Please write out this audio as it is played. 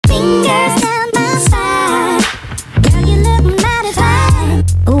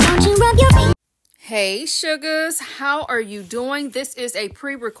Hey sugars, how are you doing? This is a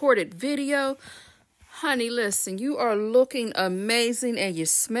pre-recorded video. Honey, listen, you are looking amazing and you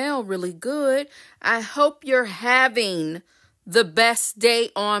smell really good. I hope you're having the best day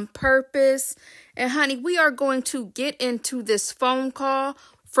on purpose. And honey, we are going to get into this phone call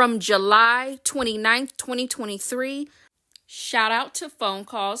from July 29th, 2023. Shout out to phone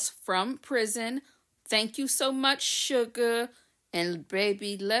calls from prison. Thank you so much, sugar. And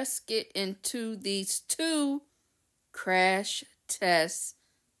baby, let's get into these two crash test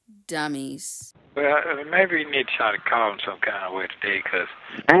dummies. Well, maybe you need to try to call him some kind of way today, because...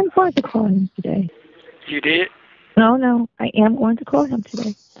 I'm going to call him today. You did? No, I am going to call him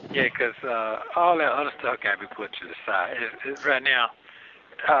today. Yeah, because all that other stuff got to be put to the side. It's right now,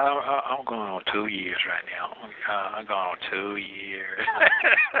 I'm going on 2 years right now. I'm going on 2 years.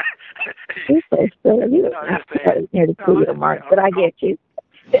 You're so silly. You don't have to cut near the 2 year mark, but I get you.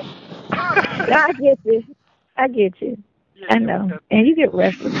 I get you. Yeah, I know. And you get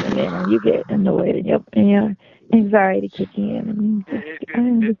restless and then you get annoyed and your anxiety kicks in.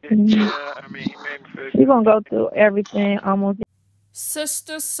 You're going to go through everything almost.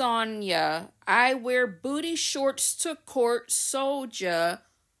 Sister Sonya, I wear booty shorts to court, soldier.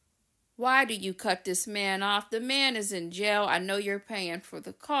 Why do you cut this man off? The man is in jail. I know you're paying for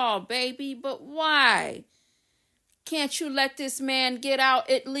the call, baby, but why? Can't you let this man get out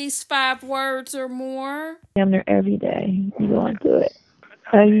at least 5 words or more? I'm there every day. You going through it.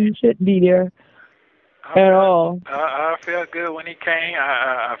 You shouldn't be there at all. I felt good when he came.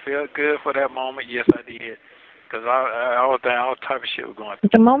 I felt good for that moment. Yes, I did. Because all type of shit was going through.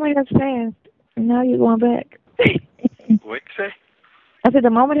 The moment has passed, and now you're going back. What'd you say? I said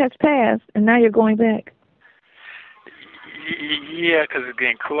the moment has passed, and now you're going back. Yeah, because it's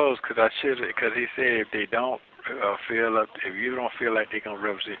getting close. Because he said if they don't if you don't feel like they're gonna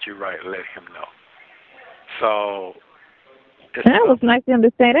represent you right, let him know. So that was nice of him to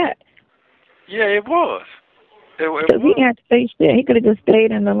say that. Yeah, it was. Because he didn't have to say shit. He could have just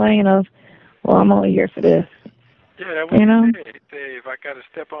stayed in the lane of, well, I'm only here for this. Yeah, that's what he said. He said, if I got to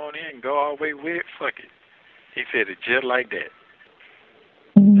step on in and go all the way with it, fuck it. He said it just like that.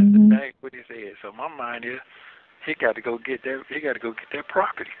 Mm-hmm. That's what he said. So my mind is, he got to go get that. He got to go get that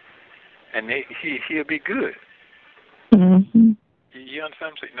property, and he'll be good. Mm-hmm. You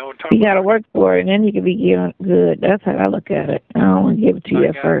understand? So, you got to work for it, and then you can be good. That's how I look at it. I don't want to give it to you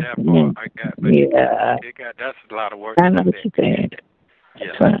at first. That's a lot of work. I know what you're saying.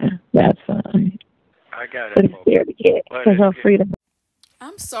 Yeah. That's fine. I got it. But it's there to get because of freedom.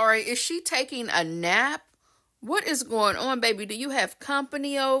 I'm sorry. Is she taking a nap? What is going on, baby? Do you have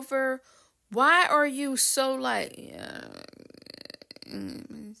company over? Why are you so like, you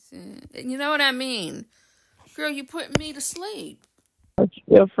know what I mean? Girl, you put me to sleep.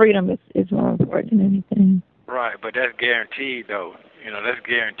 Your freedom is more important than anything. Right, but that's guaranteed, though. That's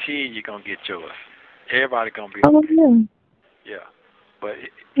guaranteed you're going to get yours. Everybody going to be okay. Yeah. But,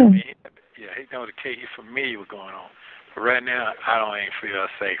 he knows the case. He's familiar with going on. But right now, I don't even feel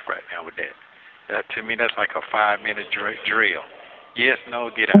safe right now with that. To me, that's like a 5-minute drill. Yes, no,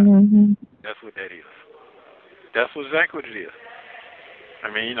 get out. Mm-hmm. That's what that is. That's exactly what it is.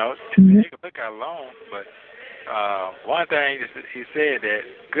 I mean, you can look how long, but one thing he said that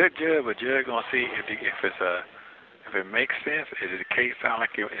good judge, but judge gonna see if it makes sense, if the case sound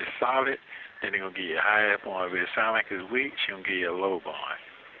like it's solid, then they're gonna give you a higher bond. If it sound like it's weak, she's gonna give you a low bond.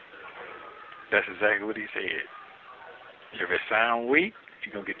 That's exactly what he said. If it sound weak,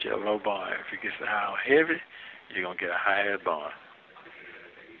 you're gonna get you a low bond. If it sound heavy, you're gonna get a higher bond.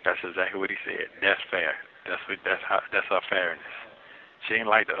 That's exactly what he said. That's fair. That's her fairness. She ain't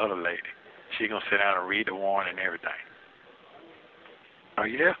like the other lady. She gonna sit down and read the warrant and everything. Are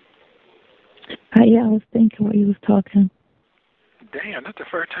you there? Yeah, I was thinking while you was talking. Damn, that's the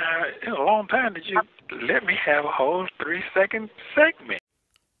first time in a long time that you let me have a whole 3-second segment.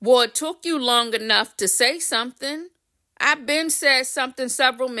 Well, it took you long enough to say something. I've been said something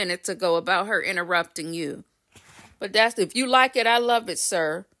several minutes ago about her interrupting you. But that's, if you like it, I love it,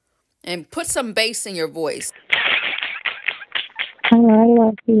 sir. And put some bass in your voice. Oh, I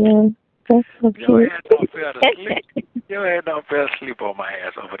love you. That's so cute. Your ass don't feel to sleep. Your ass don't feel asleep on my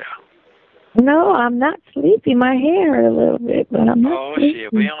ass over there. No, I'm not sleepy. My hair hurt a little bit, but I'm not sleepy.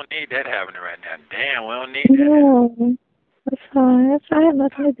 Shit, we don't need that happening right now. Damn, we don't need that. No, that's fine. I have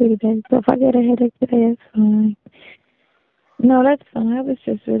nothing to do today. So if I get a headache today, it's fine. No, that's fine. I was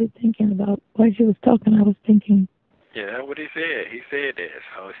just really thinking about while she was talking. I was thinking. Yeah, that's what he said. He said that.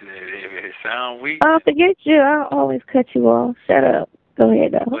 So he said, if it sound weak. I'll forget you. I'll always cut you off. Shut up. Go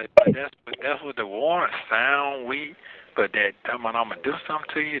ahead, though. But that's what the warrant sound weak. But that I'm gonna do something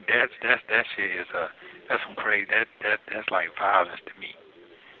to you, that shit is that's some crazy. That's like violence to me.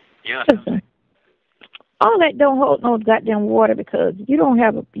 You know what I'm saying? All that don't hold no goddamn water because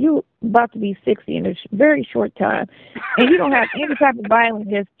you about to be 60 in a very short time, and you don't have any type of violent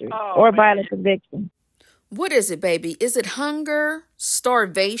history or violent conviction. What is it, baby? Is it hunger,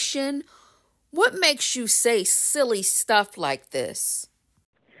 starvation? What makes you say silly stuff like this?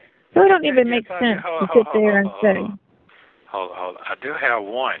 So it don't even make sense to sit there and say. Hold on. I do have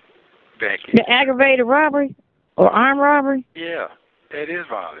one back here. The aggravated robbery or armed robbery? Yeah, that is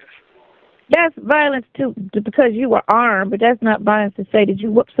violence. That's violence too, because you were armed, but that's not violence to say, did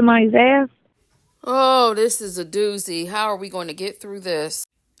you whoop somebody's ass? Oh, this is a doozy. How are we going to get through this?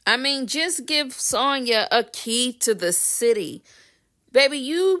 I mean, just give Sonya a key to the city. Baby,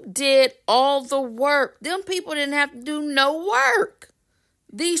 you did all the work. Them people didn't have to do no work.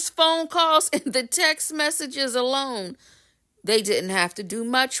 These phone calls and the text messages alone, they didn't have to do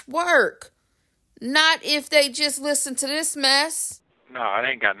much work. Not if they just listened to this mess. No, I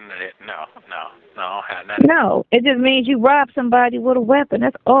ain't got none of that. No, I don't have nothing. No, it just means you robbed somebody with a weapon.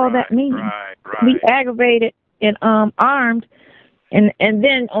 That's all that means. Right. Be aggravated and armed, and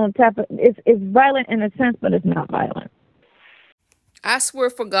then on top of it's violent in a sense, but it's not violent. I swear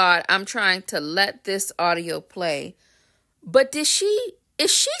for God, I'm trying to let this audio play. But is she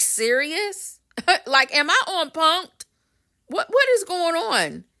serious? Like, am I on punked? What is going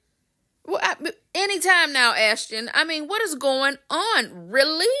on? Well, anytime now, Ashton. I mean, what is going on?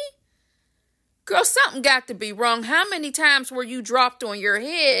 Really? Girl, something got to be wrong. How many times were you dropped on your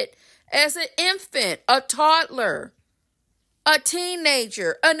head as an infant, a toddler, a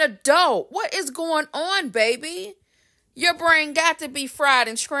teenager, an adult? What is going on, baby? Your brain got to be fried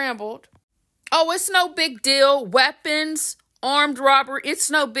and scrambled. Oh, it's no big deal. Weapons, armed robbery, it's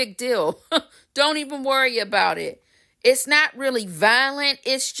no big deal. Don't even worry about it. It's not really violent.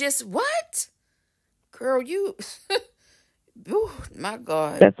 It's just, what? Girl, you... Ooh, my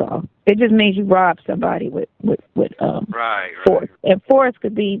God. That's all. It just means you robbed somebody with force. And force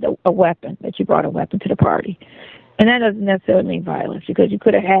could be a weapon, that you brought a weapon to the party. And that doesn't necessarily mean violence, because you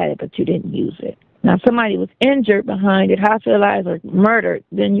could have had it, but you didn't use it. Now, if somebody was injured behind it, hospitalized or murdered,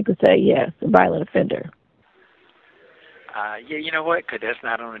 then you could say, yes, a violent offender. Yeah, you know what? Because that's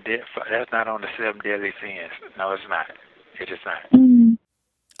not on the 7 deadly sins. No, it's not. It's just not. Mm-hmm.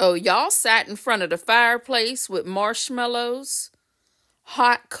 Oh, y'all sat in front of the fireplace with marshmallows,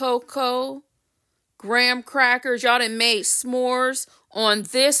 hot cocoa, graham crackers. Y'all done made s'mores on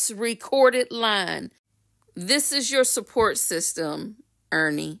this recorded line. This is your support system,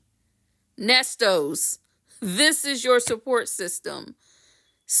 Ernie. Nestos, this is your support system.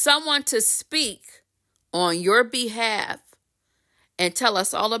 Someone to speak on your behalf and tell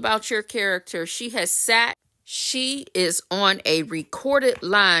us all about your character. She is on a recorded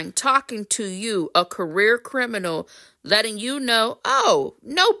line talking to you, a career criminal, letting you know, oh,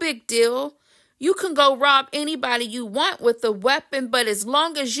 no big deal. You can go rob anybody you want with a weapon, but as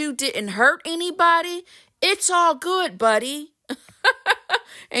long as you didn't hurt anybody, it's all good, buddy.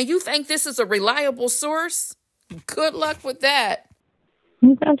 And you think this is a reliable source? Good luck with that.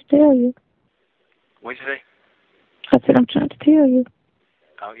 I'm trying to tell you. What'd you say? I said, I'm trying to tell you.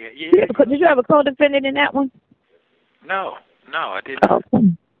 Oh, yeah. Did you have a co-defendant in that one? No, I didn't.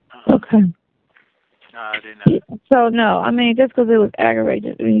 Okay. No, I didn't. So, no, I mean, just because it was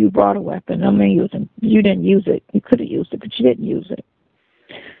aggravated and you brought a weapon, I mean, you didn't use it. You could have used it, but you didn't use it.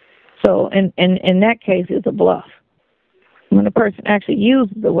 So, in that case, it's a bluff. When a person actually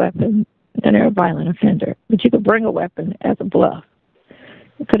uses the weapon, then they're a violent offender. But you could bring a weapon as a bluff.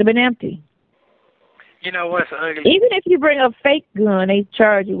 It could have been empty. You know what's ugly? Even if you bring a fake gun, they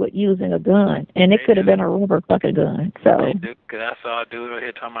charge you with using a gun, and it could have been a rubber fucking gun. So. They do, because I saw a dude over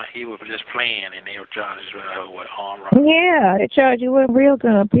here talking about he was just playing, and they were charged with armed robbery. Yeah, they charge you with a real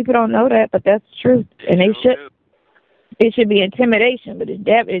gun. People don't know that, but that's true. And they should. It should be intimidation, but it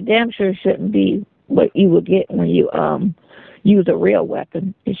damn sure shouldn't be what you would get when you use a real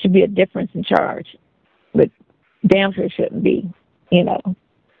weapon. It should be a difference in charge, but damn sure shouldn't be,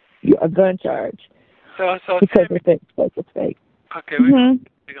 a gun charge. So because it's fake. Okay, we're going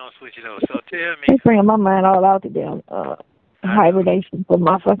to switch it over. So tell me. It's bringing my mind all out to damn hibernation from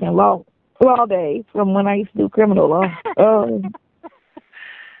my fucking law days, from when I used to do criminal law.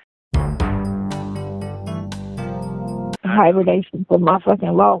 Hibernation from my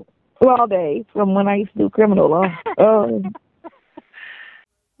fucking law days, from when I used to do criminal law.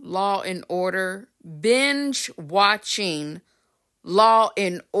 Law and Order, binge watching Law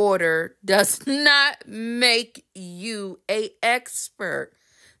and Order does not make you an expert.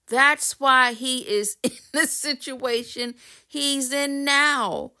 That's why he is in the situation he's in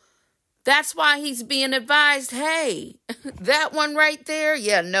now. That's why he's being advised, hey, that one right there,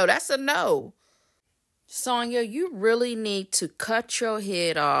 yeah, no, that's a no. Sonya, you really need to cut your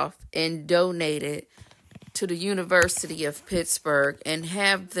head off and donate it to the University of Pittsburgh and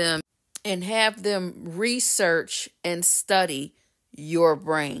have them research and study your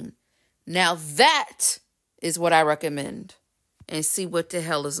brain. Now that is what I recommend, and see what the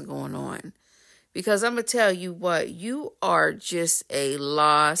hell is going on. Because I'm going to tell you what, you are just a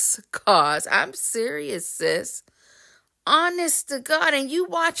lost cause. I'm serious, sis. Honest to God, and you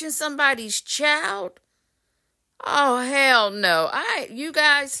watching somebody's child? Oh, hell no. You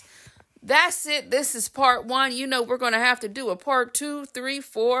guys, that's it. This is part 1. You know, we're going to have to do a part 2, 3,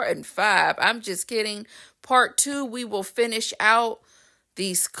 4, and 5. I'm just kidding. Part 2, we will finish out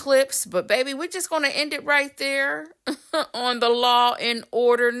these clips. But, baby, we're just going to end it right there on the Law and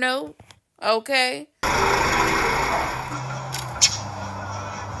Order note. Okay?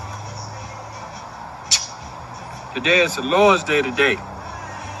 Today is the Lord's Day today.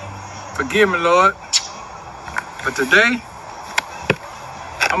 Forgive me, Lord. But today,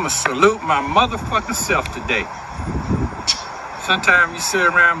 I'm going to salute my motherfucking self today. Sometimes you sit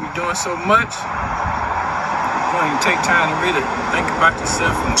around and be doing so much, you don't even take time to really think about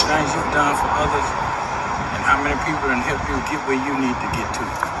yourself and the things you've done for others and how many people can help you get where you need to get to.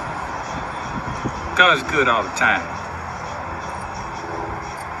 God's good all the time.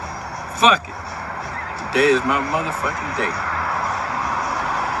 Fuck it. Today is my motherfucking day.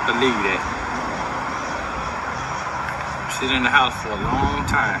 Believe that. Sit in the house for a long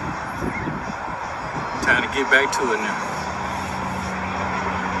time. Time to get back to it now.